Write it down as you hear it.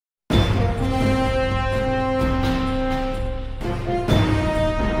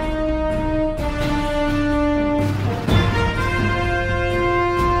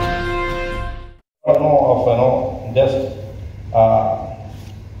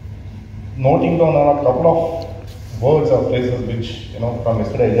noting down a couple of words or phrases which, from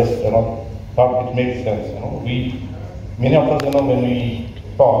yesterday I just, thought it makes sense. Many of us, when we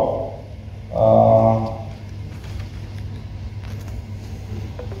talk,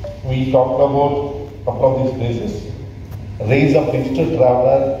 we talked about a couple of these phrases. Rise of digital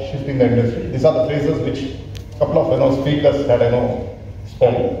traveler, shift in the industry. These are the phrases which a couple of speakers had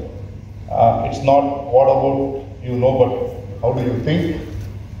spelled. It's not what about but how do you think?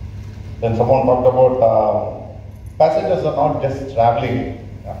 Then someone talked about passengers are not just traveling;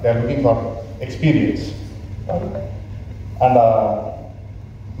 they are looking for experience. And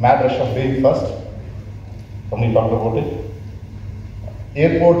mad rush of being first. Somebody talked about it.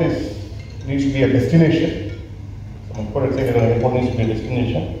 Airport needs to be a destination. Someone put it saying that airport needs to be a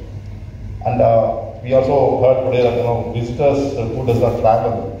destination. And we also heard today that visitors who does not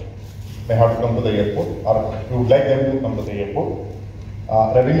travel may have to come to the airport, or we would like them to come to the airport.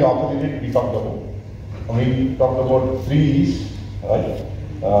 Revenue opportunity we talked about. We talked about 3 E's, right?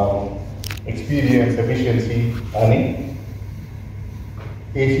 Experience, efficiency, earning.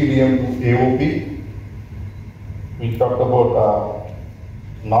 ACDM to AOP. We talked about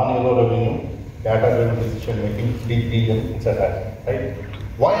non-yellow revenue, data-driven decision making, DPM, etc. Right?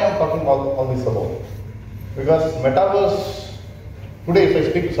 Why I am talking all this about? Because metaverse, today if I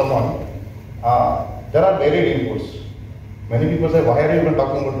speak to someone, there are varied inputs. Many people say, why are you even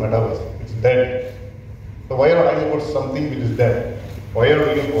talking about metaverse? It's dead. So why are you talking about something which is dead? Why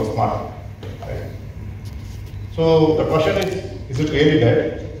are you doing post-mortem? Right? So the question is it really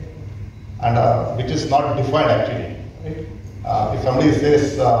dead? And which is not defined actually. Right? If somebody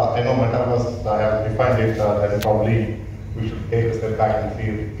says, I know metaverse, I have defined it, then probably we should take a step back and see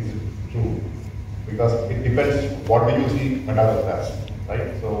is it true. Because it depends what do you see metaverse as.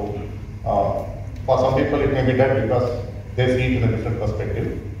 Right? So for some people it may be dead because they see it in a different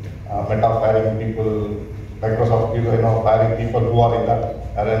perspective. Meta firing people, Microsoft firing people who are in that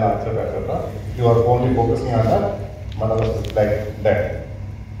arena, etc. etc. If you are only focusing on that, metaverse is like that.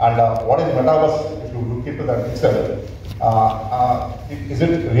 And what is metaverse? If you look into that itself, is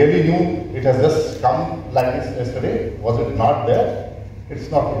it really new? It has just come like this yesterday. Was it not there? It's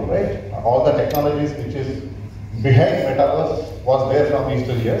not true, right? All the technologies which is behind metaverse was there from these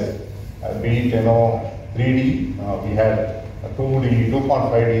 2 years. Be it 3D, we had 2D,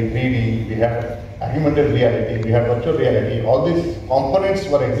 2.5D, 3D, we had augmented reality, we had virtual reality. All these components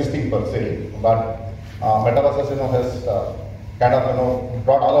were existing per se, but metaverse has kind of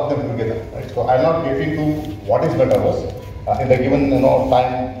brought all of them together. Right? So I'm not getting to what is metaverse. In the given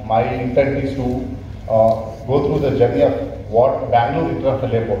time, my intent is to go through the journey of what Bangalore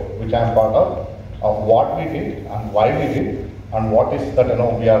International Airport, which I am part of what we did and why we did, and what is that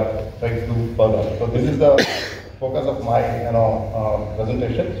we are trying to do further. So this is the focus of my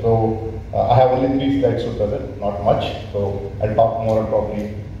presentation. So I have only 3 slides to present, not much. So I'll talk more and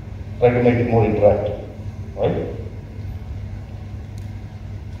probably try to make it more interactive, right?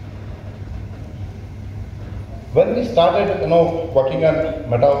 When we started, working on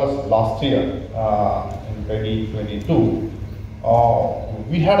metaverse last year in 2022,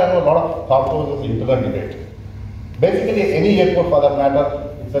 we had a lot of thought process internal debate. Basically, any airport for that matter,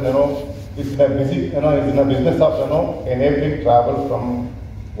 it's in a business of enabling travel from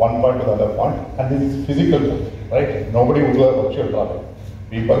one point to the other point, and this is physical, right? Nobody would do a virtual travel.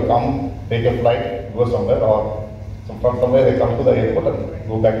 People come, take a flight, go somewhere, or from somewhere they come to the airport and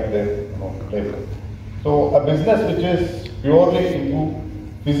go back to their place. So a business which is purely into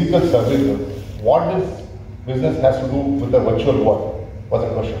physical services, what this business has to do with the virtual world was a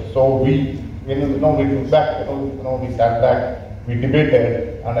question. So we took back, we sat back, we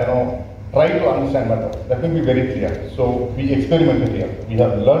debated, and tried to understand matter. Let me be very clear. So we experimented here. We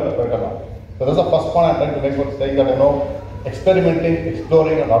have learned quite a lot. So that's the first point I'm trying to make, was saying that experimenting,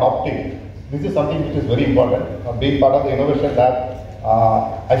 exploring, and adopting. This is something which is very important. Being part of the innovation lab,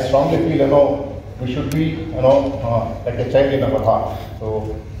 I strongly feel we should be like a child in our heart.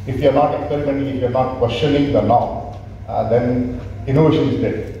 So if you are not experimenting, if you are not questioning the norm, then innovation is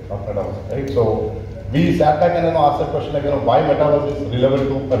dead, right? So we sat back and asked the question like, why metaverse is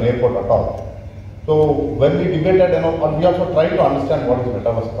relevant to an airport at all. So when we debated, we also tried to understand what is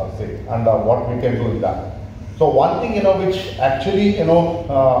metaverse per se and what we can do with that. So one thing, which actually,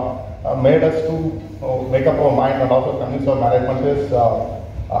 made us to make up our mind and also convince our management is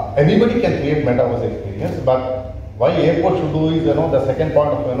anybody can create metaverse experience, but why airport should do is, the second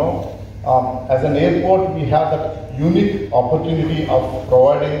point of, as an airport, we have that unique opportunity of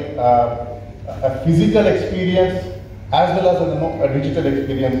providing a physical experience as well as a digital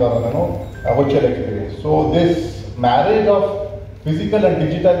experience or a virtual experience. So this marriage of physical and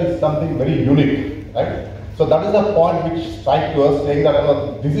digital is something very unique, right? So that is the point which strikes to us, saying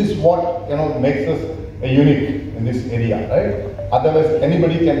that this is what makes us unique in this area, right? Otherwise,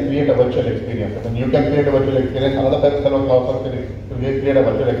 anybody can create a virtual experience. I mean, you can create a virtual experience. Another person can also create a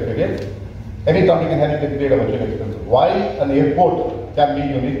virtual experience. Any company can create a virtual experience. Why an airport can be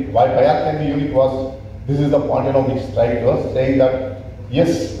unique? Why Kayak can be unique was, this is the point which strikes to us, saying that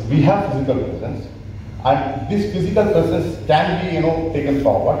yes, we have physical presence, and this physical presence can be taken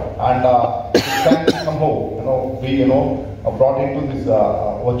forward, and it can somehow be brought into this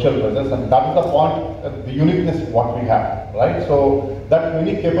virtual presence, and that is the point, the uniqueness what we have, right? So that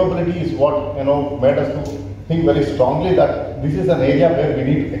unique capability is what made us to think very strongly that this is an area where we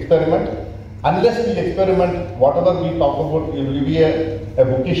need to experiment. Unless we experiment, whatever we talk about, it will be a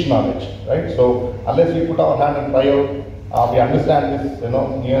bookish knowledge, right? So unless we put our hand and try out, we understand this,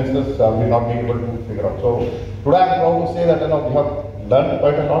 nuances, we will not be able to figure out. So today I am proud to say that we have learned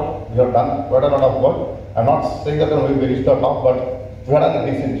quite a lot, we have done quite a lot of work. I am not saying that we reached the top, but we had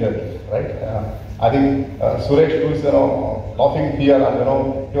a decent journey, right? I think Suresh, who is laughing here,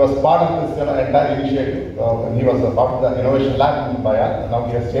 and he was part of this entire initiative. He was a part of the innovation lab in Bayan. Now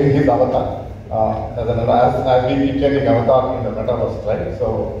he has changed his avatar. As we keep changing avatar in the metaverse, right?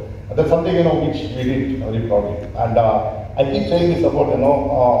 So that's something which we did very proudly. And I keep saying this about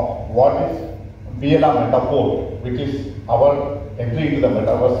what is BLR metaphor, which is our entry into the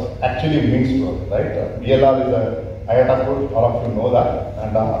metaverse, actually means to us, right? BLR is a IATA code, all of you know that,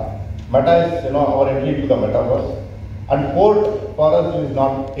 and meta is our entry into the metaverse. And port for us is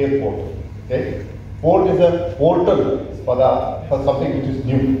not airport. Okay, port is a portal for something which is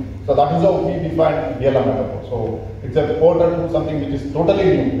new. So that is how we define BLR metaphor. So it's a portal to something which is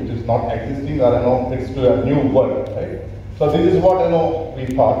totally new, which is not existing, or it's to a new world, right? So this is what we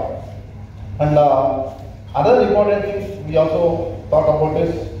thought. And other important thing we also thought about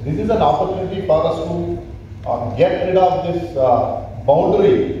is, this is an opportunity for us to get rid of this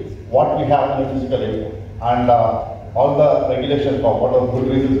boundary what we have in the physical airport, and all the regulations for whatever good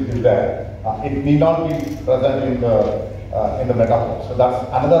reasons it is there, it need not be present in the metaphor. So that's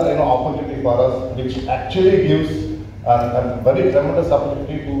another opportunity for us, which actually gives a very tremendous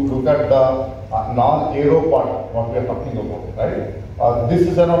opportunity to look at the non-aero part what we are talking about, right? This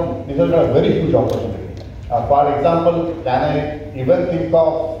is a very huge opportunity. For example, can I even think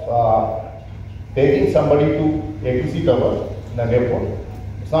of taking somebody to ATC tower in an airport?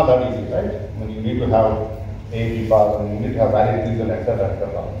 It's not that easy, right? I mean, you need to have AAT pass, and you need to have valid reason, etc.,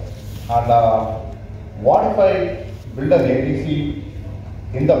 etc. And what if I build an ATC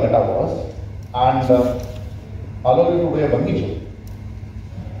in the metaverse and allow you to do a bungee jump,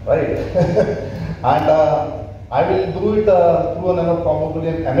 right? And I will do it through probably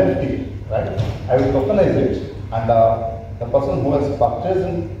an NFT, right? I will tokenize it, and the person who has purchased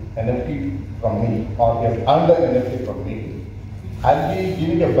an NFT from me, or has earned an NFT from me, I'll be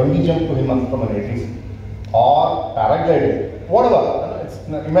giving a bungee jump to him from an ATC or paragliding, whatever.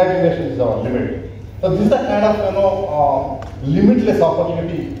 Imagination is our limit. So this is the kind of limitless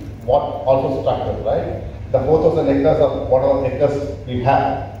opportunity what also struck us, right? The 4,000 acres of whatever acres we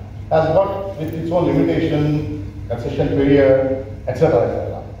have has got with its own limitation, concession period, etc.,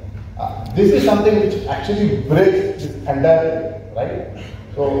 etc. This is something which actually breaks this entire thing, right?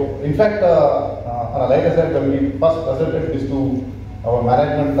 So in fact, like I said, when we first presented this to our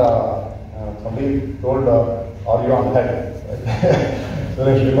management, somebody told, "Are you on head?" Right? So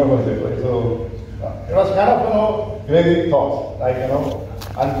let's remember it, right? So it was kind of crazy thoughts, like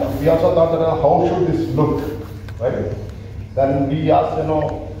and we also thought that how should this look, right? Then we asked,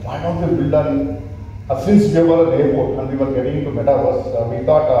 why don't we build since we were an airport and we were getting into metaverse, we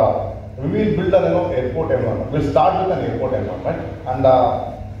thought we will build an airport environment. We'll start with an airport environment, and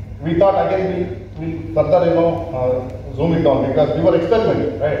we thought again we'll further zoom it down, because we were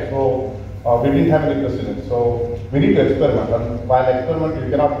experimenting, right? So we didn't have any precedence, so we need to experiment. And while experiment, you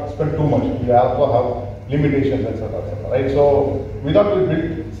cannot spend too much. You also have limitations, etc., right? So we thought we'd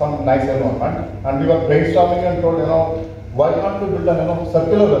build some nice environment, and we were brainstorming and told, why not we build a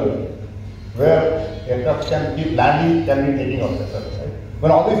circular runway where aircraft can keep landing, can be taking off, etc. Right?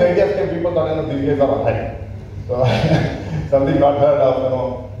 When all these ideas came, people thought, these guys are high. So something not heard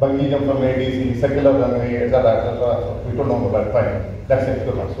of, bungee jump from ATC, circular runway, etc., etc. So we don't know about that. Fine, that's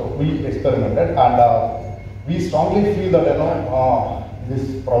experiment. So we experimented, and we strongly feel that this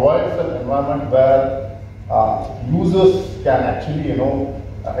provides an environment where users can actually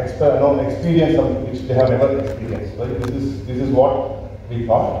experience something which they have never experienced. Right? This is what we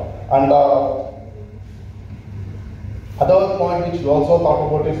thought. And other point which we also thought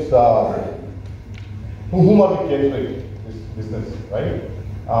about is whom are we catering? business, right?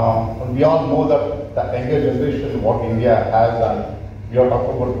 And we all know that the younger generation, what India has, and we are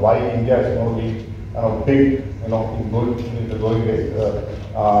talking about why India is going to be big, in the going days,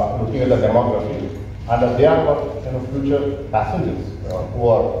 looking at the demography, and they are our future passengers who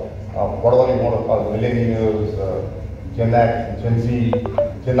are whatever you want to call millennials, Gen X, Gen Z,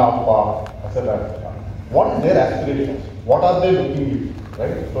 Gen Alpha, etc. What is their aspirations? What are they looking at,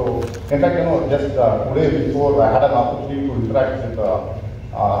 right? So, in fact, just today before I had an opportunity to interact with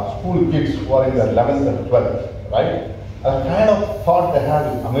school kids who are in their 11th and 12th, right? The kind of thought they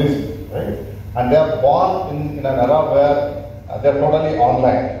have is amazing, right? And they are born in an era where they are totally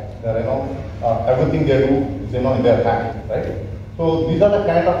online. They're, everything they do is in their hand, right? So these are the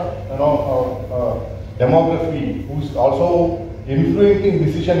kind of demography who's also influencing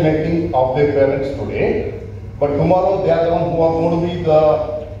decision making of their parents today. But tomorrow they are the one who are going to be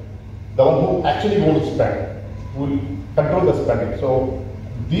the one who actually going to spend, who will control the spending. So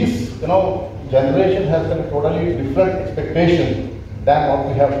this generation has a totally different expectation than what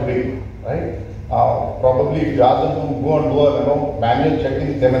we have today, right? Probably if you ask them to go and do a manual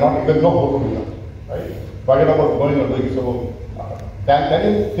checking, they may not even know how to do that, right? Forget about going and doing. So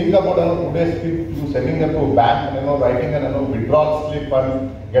can you think about today's kid, you sending them to a bank and writing a withdrawal slip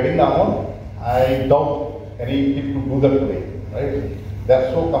and getting the amount? I doubt any kid could do that today, right? They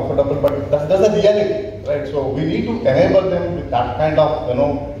are so comfortable, but that's the reality, right? So we need to enable them with that kind of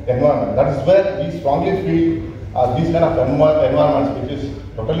environment. That is where we strongly feel these kind of environments, which is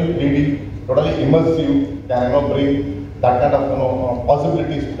totally 3D, totally immersive, can bring that kind of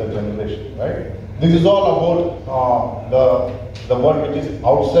possibilities to the generation, right? This is all about the world which is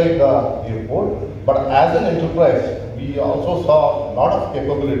outside the airport, but as an enterprise, we also saw a lot of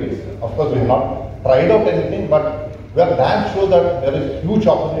capabilities. Of course, we have not tried out anything, but we are damn sure that there is huge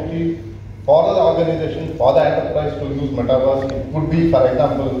opportunity for the organization, for the enterprise to use metaverse. It could be, for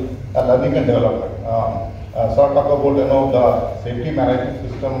example, learning and development. Talk about the safety management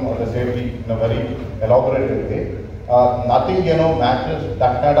system or the safety in a very elaborated way. Nothing matches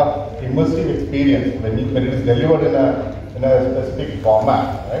that kind of immersive experience when it is delivered in a specific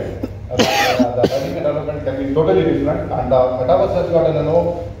format, right? The learning and development can be totally different, and metaverse has got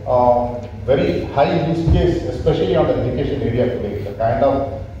very high use case, especially on the education area today. The kind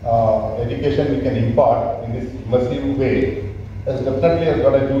of education we can impart in this immersive way has definitely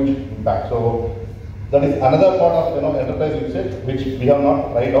got a huge impact. So that is another part of enterprise usage which we have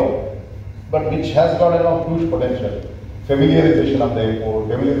not tried out, but which has got huge potential. Familiarization of the airport,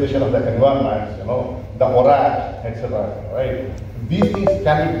 familiarization of the environments, the ORAT, etc. Right? These things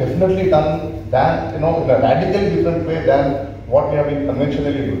can be definitely done than in a radically different way than what we have been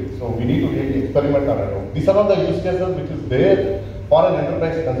conventionally doing. So we need to really experiment on it. These are all the use cases which is there for an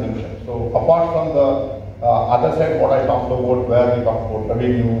enterprise consumption. So apart from the other side, what I talked about, where we talked about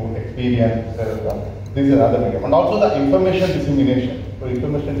revenue, experience, etc. This is another medium. And also the information dissemination. So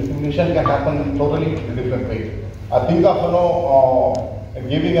information dissemination can happen in totally different ways. Think of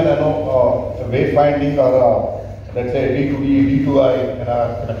giving a wayfinding or let's say D2D, D2I in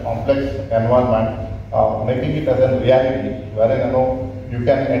a complex environment, making it as a reality, wherein you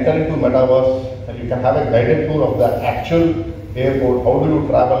can enter into metaverse and you can have a guided tour of the actual airport, how do you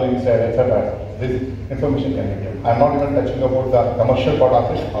travel inside, etc. This information can be given. I'm not even touching about the commercial part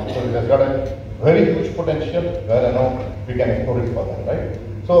of it. Also, it has got a very huge potential where we can explore it further, right?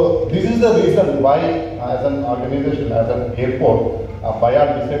 So this is the reason why, as an organization, as an airport,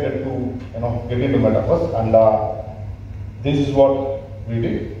 Bayard decided to get into metaverse, and this is what we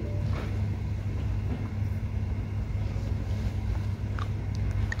did.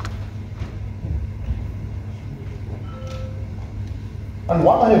 And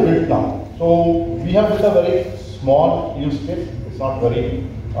what I have built now? So we have built a very small use case. It's not very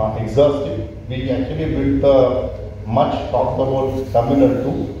exhaustive. We actually built a much talked about Terminal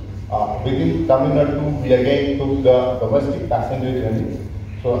 2. Within Terminal 2, we again took the domestic passenger journey.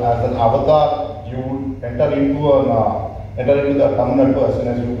 So as an avatar, you would enter into the Terminal 2 as soon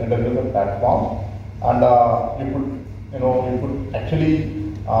as you enter into the platform, and you could actually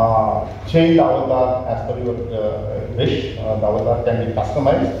change the avatar as per your wish. The avatar can be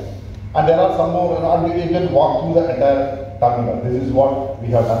customized, and there are some more. You can walk through the entire terminal. This is what we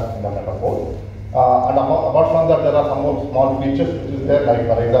have done in the metaphor. And apart from that, there are some more small features which is there. Like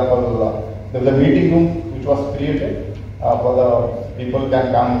for example, there is a meeting room which was created for the people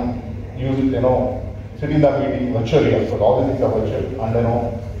can come use it. Sit in the meeting virtually. So all these things are virtual,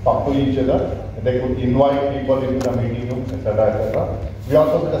 and talk to each other. They could invite people into the meeting room, etc., etc. We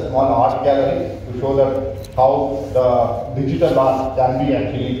also did a small art gallery to show that how the digital art can be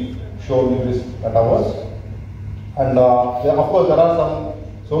actually shown in this metaverse. And of course, there are some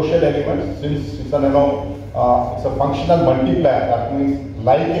social elements since it's it's a functional multiplayer. That means,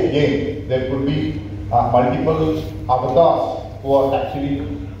 like a game, there could be multiple avatars who are actually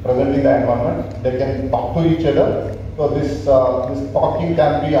present in the environment. They can talk to each other. So this talking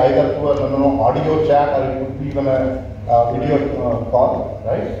can be either through an audio chat, or it could be even a video call,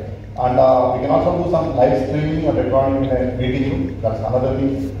 right? And we can also do some live streaming or recording in a meeting room. That's another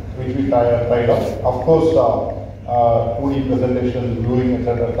thing which we tried out. Of course, 2D presentations, viewing,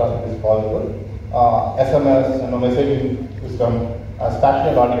 etc. is possible. SMS, messaging system,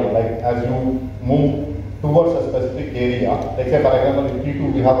 spatial audio, like as you move towards a specific area. Like say for example, in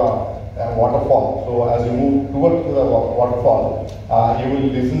T2 we have a waterfall. So as you move towards the waterfall, you will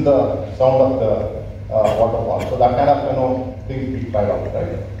listen the sound of the waterfall. So that kind of things we tried out,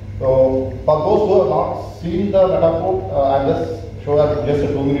 right? So for those who have not seen the Metaport, I'll just show just a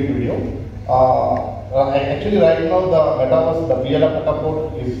 2-minute video. Actually, right now the metaverse, the VLF Metaport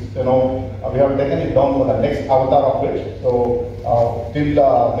is, we have taken it down for the next avatar of it. So till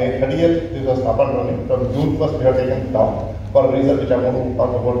May 30th, this was up and running. From June 1st, we have taken it down for a reason which I'm going to talk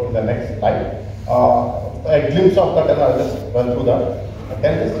about in the next slide. A glimpse of that, and I'll just run through that.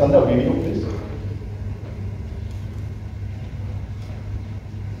 Can you just run the video, please?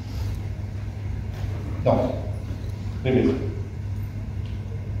 No, release.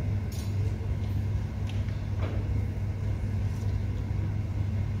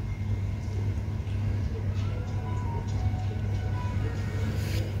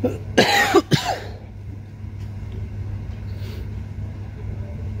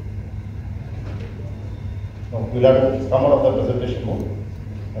 No, you'll have to come out of the presentation mode.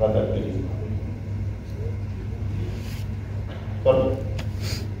 Run that, please. Sorry.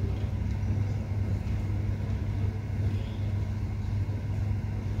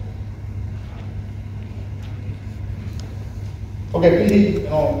 Okay, please,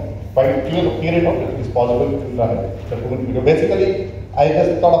 clear it out. It is possible to run it. The video. Basically, I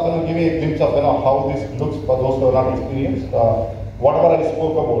just thought of giving a glimpse of how this looks for those who are not experienced. Whatever I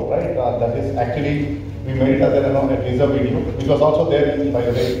spoke about, right? That is actually we made it as a teaser video, which was also there in, by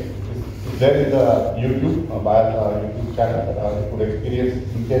the way, it's there in the YouTube by YouTube channel. You could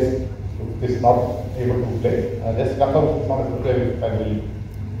experience in case it is not able to play. Just confirm it's not able to play. Finally,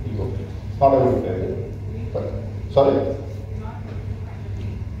 it's not able to play. Sorry.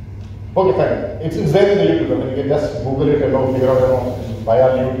 Okay, fine. It's there in the YouTube. I mean, you can just Google it and figure out via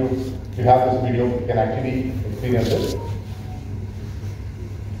YouTube. If you have this video, you can actually experience it.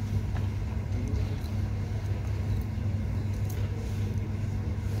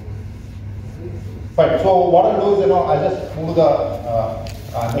 Fine. So what I'll do is, I'll just move to the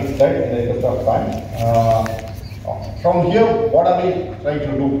next slide in the interest of time. From here, what are we trying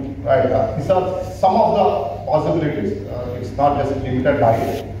to do? Right. These are some of the possibilities. It's not just limited by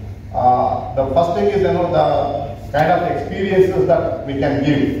it. The first thing is, the kind of experiences that we can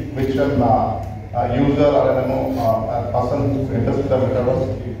give, which a user or a person who enters the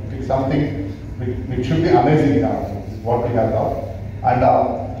metaverse, it's something which should be amazing now, what we have now.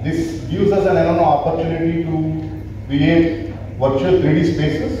 And this gives us an opportunity to create virtual 3D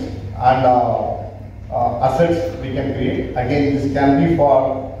spaces and assets we can create. Again, this can be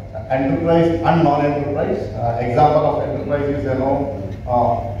for enterprise and non-enterprise. Example of enterprise is,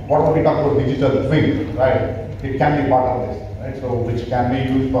 what we talk about digital twin, right? It can be part of this, right? So which can be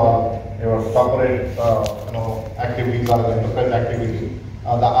used for your corporate, activities or enterprise activities. The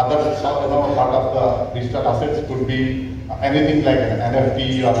other, part of the digital assets could be anything like an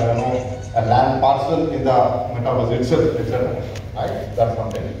NFT or a land parcel in the metaverse itself, etc. Right? That's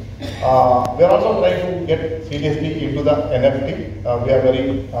something. We are also trying to get seriously into the NFT. We are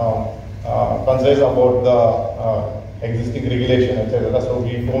very concise about the existing regulation, etc. So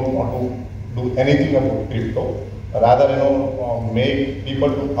we don't want to do anything about crypto. Rather, make people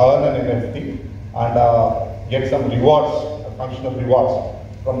to earn an NFT and get some rewards, functional rewards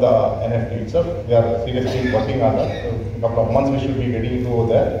from the NFT itself. We are seriously working on that. In a couple of months, we should be getting into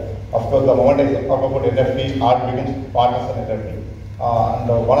over there. Of course, the moment I talk about NFT, art becomes part of an NFT.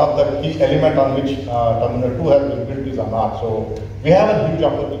 And one of the key element on which Terminal 2 has been built is an art. So we have a huge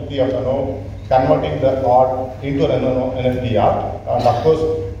opportunity of converting the art into an NFT art. And of course,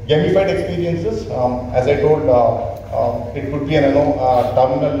 gamified experiences. As I told, it could be an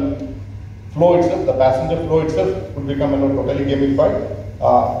terminal flow itself, the passenger flow itself could become totally gamified.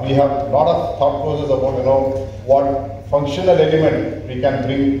 We have a lot of thought process about what functional element we can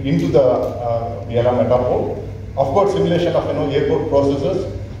bring into the VLM Metaport. Of course, simulation of airport processes.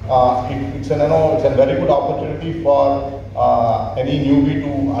 It's a very good opportunity for any newbie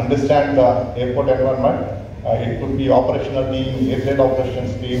to understand the airport environment. it could be operational team, airside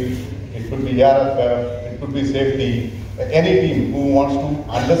operations team, it could be RFF, it could be safety, any team who wants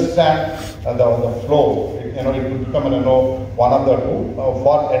to understand the flow. It will become one of the two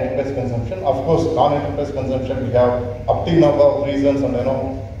for enterprise consumption. Of course, non-enterprise consumption, we have up to number of reasons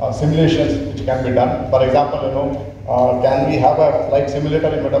and simulations which can be done. For example, can we have a flight simulator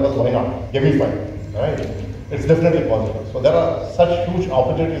in metaverse? Why not? Gamify, right? It's definitely possible. So there are such huge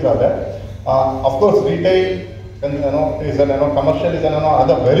opportunities are there. Of course, retail, is commercial is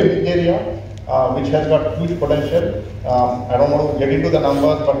another very big area which has got huge potential. I don't want to get into the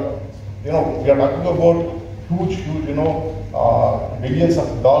numbers, but we are talking about huge, billions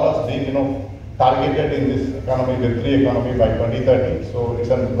of dollars being targeted in this economy, Web3 economy by 2030. So it's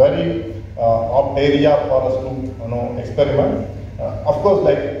a very opt area for us to experiment. Of course,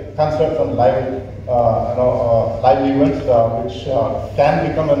 like concerts and live live events which can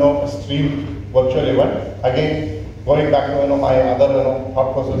become a stream virtual event. Again, going back to my other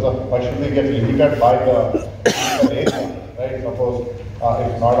thought process of why should we get limited by the area, right? Suppose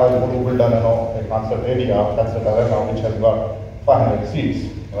if Noida is going to build a concert area, concert arena which has got 500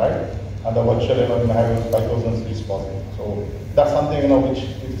 seats, right? And the virtual may have 5,000 seats possible. So that's something which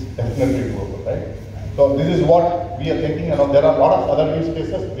is definitely doable, right? So this is what we are thinking. There are a lot of other use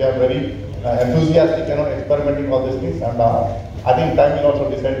cases. We are very enthusiastic, experimenting all these things, and I think time will also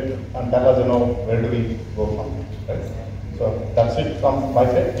decide and tell us, where do we go from here, right? So that's it from my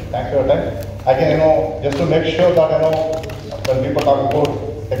side. Thanks for your time. Again, just to make sure that when people talk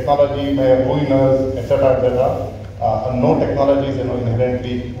about technology may ruin us, etc., no technology is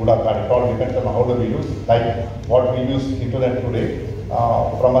inherently good or bad. It all depends on how do we use. Like what we use internet today.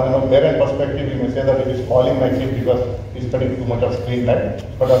 From a parent perspective, you may say that it is spoiling my kid because he's spending too much of screen time.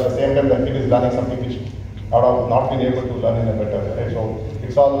 But at the same time, the kid is learning something which out of not been able to learn in a better way. Right? So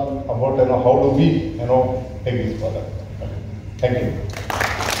it's all about how do we take this further. Thank you.